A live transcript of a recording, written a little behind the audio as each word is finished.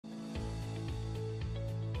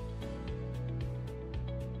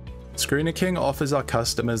ScreenerKing offers our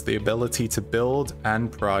customers the ability to build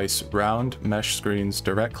and price round mesh screens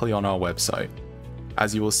directly on our website.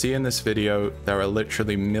 As you will see in this video, there are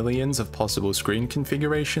literally millions of possible screen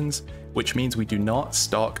configurations, which means we do not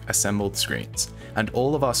stock assembled screens, and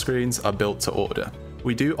all of our screens are built to order.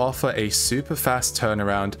 We do offer a super fast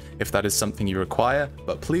turnaround if that is something you require,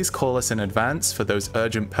 but please call us in advance for those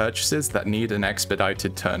urgent purchases that need an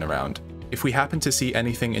expedited turnaround. If we happen to see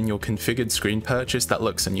anything in your configured screen purchase that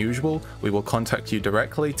looks unusual, we will contact you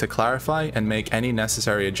directly to clarify and make any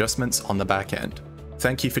necessary adjustments on the back end.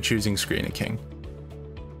 Thank you for choosing ScreenerKing.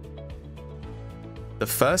 The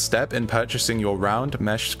first step in purchasing your round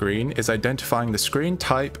mesh screen is identifying the screen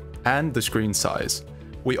type and the screen size.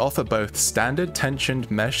 We offer both standard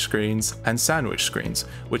tensioned mesh screens and sandwich screens,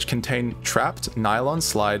 which contain trapped nylon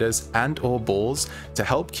sliders and/or balls to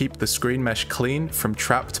help keep the screen mesh clean from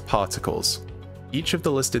trapped particles. Each of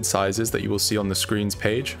the listed sizes that you will see on the screens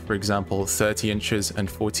page, for example 30 inches and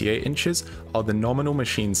 48 inches, are the nominal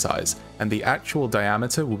machine size, and the actual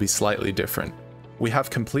diameter will be slightly different. We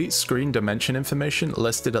have complete screen dimension information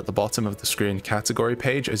listed at the bottom of the screen category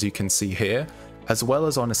page, as you can see here, as well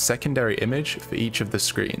as on a secondary image for each of the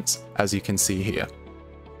screens, as you can see here.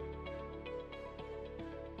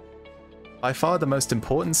 By far the most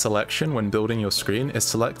important selection when building your screen is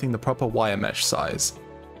selecting the proper wire mesh size.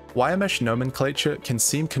 Wire mesh nomenclature can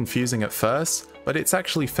seem confusing at first, but it's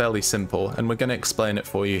actually fairly simple, and we're going to explain it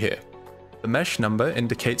for you here. The mesh number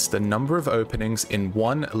indicates the number of openings in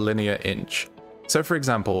 1 linear inch. So for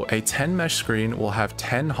example, a 10 mesh screen will have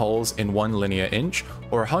 10 holes in 1 linear inch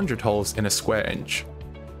or 100 holes in a square inch.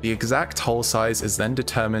 The exact hole size is then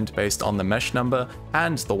determined based on the mesh number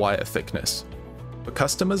and the wire thickness. For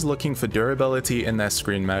customers looking for durability in their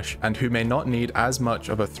screen mesh and who may not need as much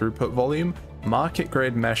of a throughput volume, market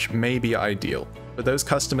grade mesh may be ideal. For those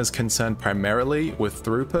customers concerned primarily with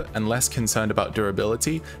throughput and less concerned about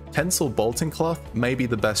durability, tensile bolting cloth may be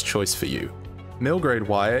the best choice for you. Mill grade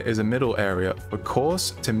wire is a middle area for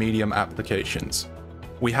coarse to medium applications.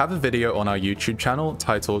 We have a video on our YouTube channel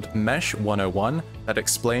titled Mesh 101 that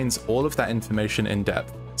explains all of that information in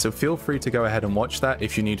depth, so feel free to go ahead and watch that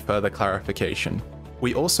if you need further clarification.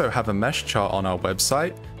 We also have a mesh chart on our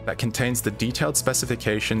website that contains the detailed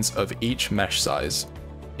specifications of each mesh size.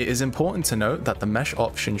 It is important to note that the mesh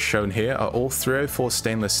options shown here are all 304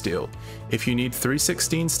 stainless steel. If you need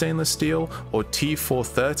 316 stainless steel or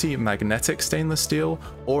T430 magnetic stainless steel,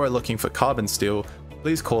 or are looking for carbon steel,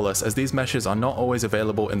 please call us, as these meshes are not always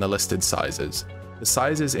available in the listed sizes. The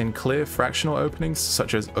sizes in clear fractional openings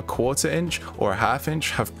such as a 1/4 inch or a 1/2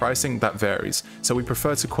 inch have pricing that varies, so we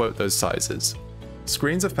prefer to quote those sizes.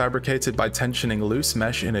 Screens are fabricated by tensioning loose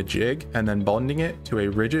mesh in a jig and then bonding it to a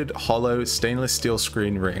rigid, hollow stainless steel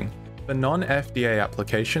screen ring. For non-FDA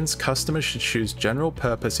applications, customers should choose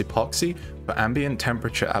general-purpose epoxy for ambient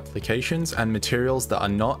temperature applications and materials that are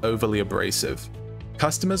not overly abrasive.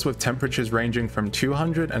 Customers with temperatures ranging from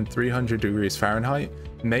 200 and 300 degrees Fahrenheit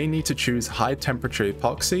may need to choose high-temperature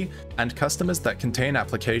epoxy, and customers that contain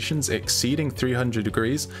applications exceeding 300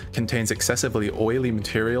 degrees, contains excessively oily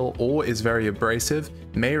material, or is very abrasive,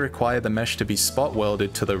 may require the mesh to be spot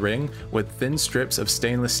welded to the ring with thin strips of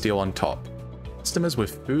stainless steel on top. Customers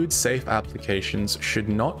with food-safe applications should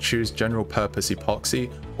not choose general-purpose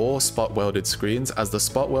epoxy or spot-welded screens, as the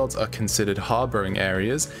spot welds are considered harboring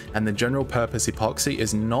areas, and the general-purpose epoxy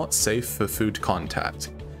is not safe for food contact.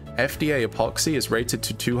 FDA epoxy is rated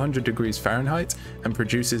to 200 degrees Fahrenheit and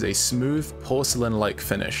produces a smooth, porcelain-like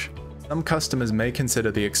finish. Some customers may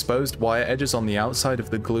consider the exposed wire edges on the outside of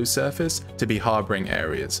the glue surface to be harboring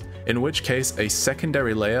areas, in which case a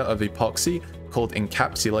secondary layer of epoxy called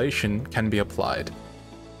encapsulation can be applied.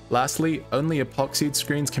 Lastly, only epoxied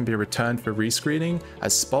screens can be returned for rescreening,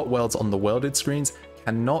 as spot welds on the welded screens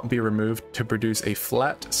cannot be removed to produce a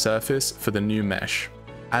flat surface for the new mesh.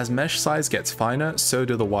 As mesh size gets finer, so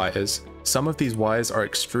do the wires. Some of these wires are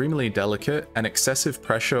extremely delicate, and excessive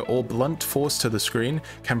pressure or blunt force to the screen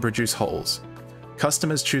can produce holes.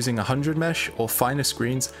 Customers choosing 100 mesh or finer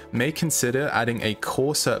screens may consider adding a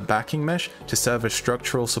coarser backing mesh to serve as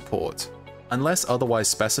structural support. Unless otherwise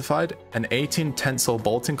specified, an 18 tensile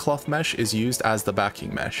bolting cloth mesh is used as the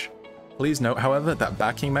backing mesh. Please note, however, that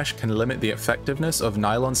backing mesh can limit the effectiveness of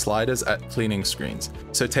nylon sliders at cleaning screens,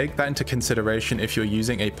 so take that into consideration if you're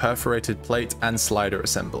using a perforated plate and slider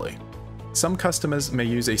assembly. Some customers may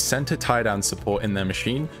use a center tie-down support in their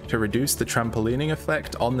machine to reduce the trampolining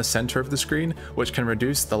effect on the center of the screen, which can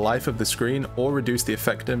reduce the life of the screen or reduce the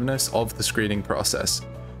effectiveness of the screening process.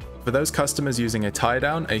 For those customers using a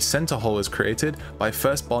tie-down, a center hole is created by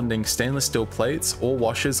first bonding stainless steel plates or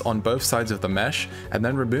washers on both sides of the mesh, and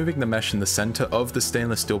then removing the mesh in the center of the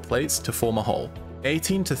stainless steel plates to form a hole.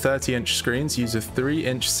 18 to 30-inch screens use a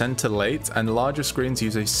 3-inch center late, and larger screens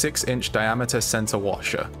use a 6-inch diameter center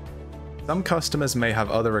washer. Some customers may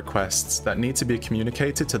have other requests that need to be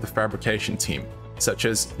communicated to the fabrication team, such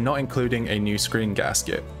as not including a new screen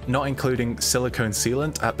gasket, not including silicone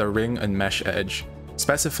sealant at the ring and mesh edge,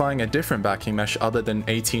 specifying a different backing mesh other than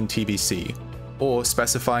 18 TBC, or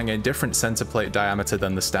specifying a different center plate diameter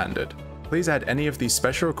than the standard. Please add any of these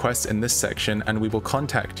special requests in this section and we will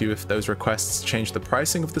contact you if those requests change the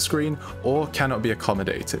pricing of the screen or cannot be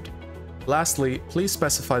accommodated. Lastly, please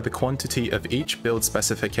specify the quantity of each build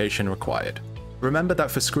specification required. Remember that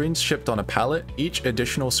for screens shipped on a pallet, each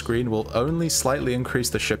additional screen will only slightly increase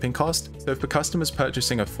the shipping cost, so for customers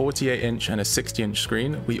purchasing a 48-inch and a 60-inch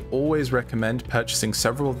screen, we always recommend purchasing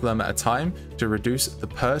several of them at a time to reduce the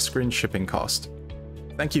per screen shipping cost.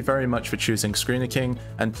 Thank you very much for choosing ScreenerKing,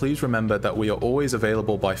 and please remember that we are always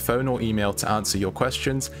available by phone or email to answer your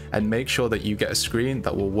questions and make sure that you get a screen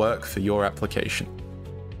that will work for your application.